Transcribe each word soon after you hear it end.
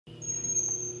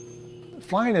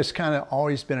Flying has kind of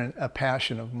always been a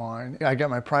passion of mine. I got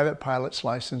my private pilot's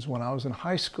license when I was in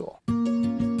high school.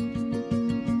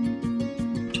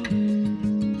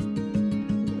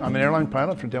 I'm an airline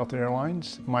pilot for Delta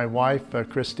Airlines. My wife,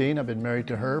 Christine, I've been married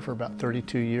to her for about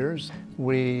 32 years.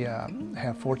 We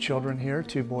have 4 children here,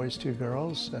 2 boys, 2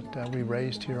 girls, that we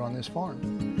raised here on this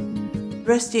farm.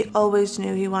 Rusty always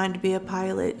knew he wanted to be a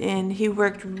pilot, and he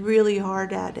worked really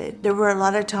hard at it. There were a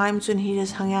lot of times when he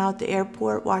just hung out at the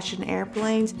airport watching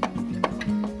airplanes.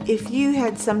 If you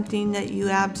had something that you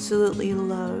absolutely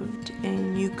loved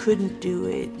and you couldn't do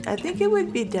it, I think it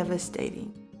would be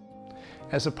devastating.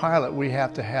 As a pilot, we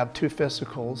have to have 2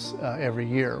 physicals every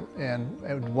year, and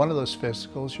at one of those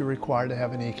physicals, you're required to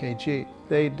have an EKG.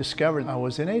 They discovered I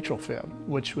was in atrial fib,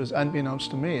 which was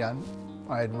unbeknownst to me.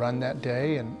 I had run that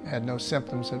day and had no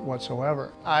symptoms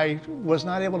whatsoever. I was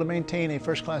not able to maintain a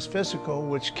first-class physical,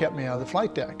 which kept me out of the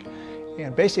flight deck,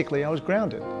 and basically I was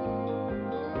grounded.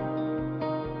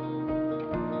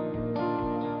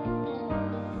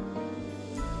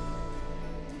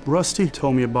 Rusty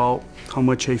told me about how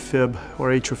much AFib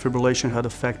or atrial fibrillation had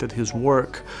affected his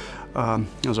work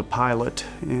as a pilot,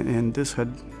 and this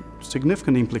had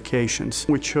significant implications.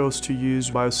 We chose to use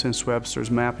Biosense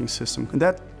Webster's mapping system, and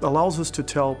that allows us to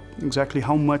tell exactly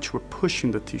how much we're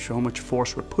pushing the tissue, how much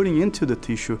force we're putting into the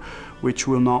tissue, which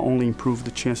will not only improve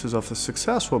the chances of a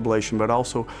successful ablation, but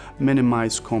also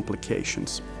minimize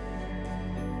complications.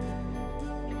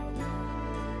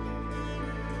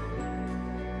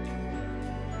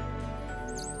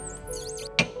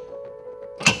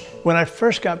 When I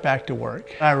first got back to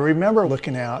work, I remember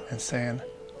looking out and saying,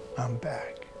 I'm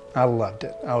back. I loved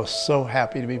it. I was so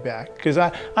happy to be back because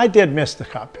I did miss the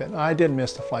cockpit. I did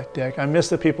miss the flight deck. I missed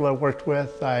the people I worked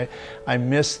with. I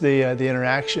missed the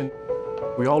interaction.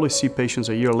 We always see patients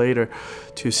a year later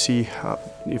to see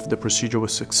if the procedure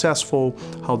was successful,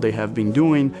 how they have been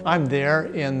doing. I'm there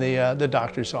in the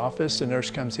doctor's office. The nurse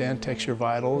comes in, takes your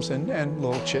vitals, and a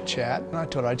little chit-chat. And I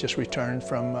told her I just returned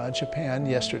from Japan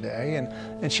yesterday,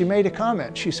 and she made a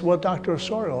comment. She said, well, Dr.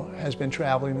 Osorio has been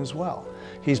traveling as well.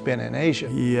 He's been in Asia.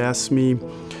 He asked me,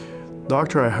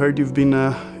 Doctor, I heard you've been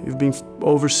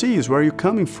overseas. Where are you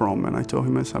coming from? And I told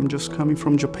him, I'm just coming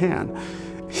from Japan.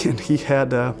 And he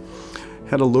had a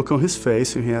look on his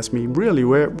face, and he asked me, really,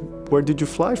 where did you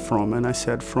fly from? And I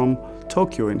said, from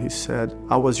Tokyo. And he said,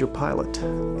 I was your pilot.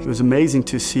 It was amazing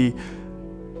to see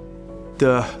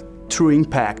the true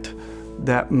impact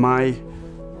that my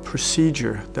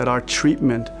procedure, that our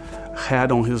treatment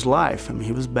had on his life. I mean,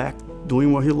 he was back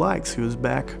doing what he likes. He was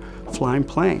back flying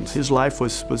planes. His life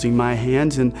was in my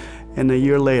hands, and a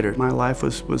year later, my life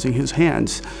was in his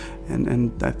hands.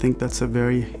 And I think that's a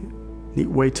very neat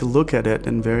way to look at it,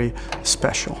 and very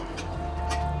special.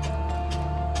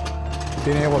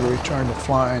 Being able to return to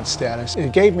flying status,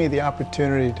 it gave me the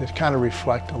opportunity to kind of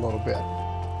reflect a little bit.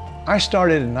 I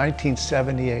started in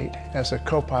 1978 as a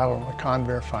co-pilot on the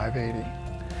Convair 580,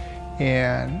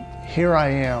 and here I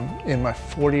am in my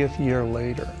 40th year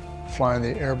later flying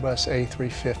the Airbus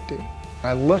A350.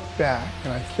 I look back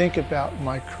and I think about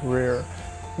my career,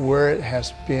 where it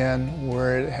has been,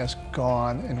 where it has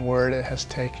gone, and where it has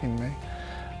taken me.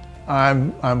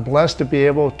 I'm blessed to be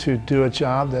able to do a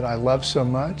job that I love so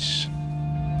much.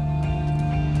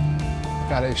 I've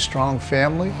got a strong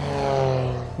family,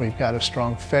 we've got a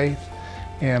strong faith,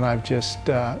 and I just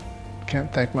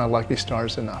can't thank my lucky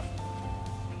stars enough.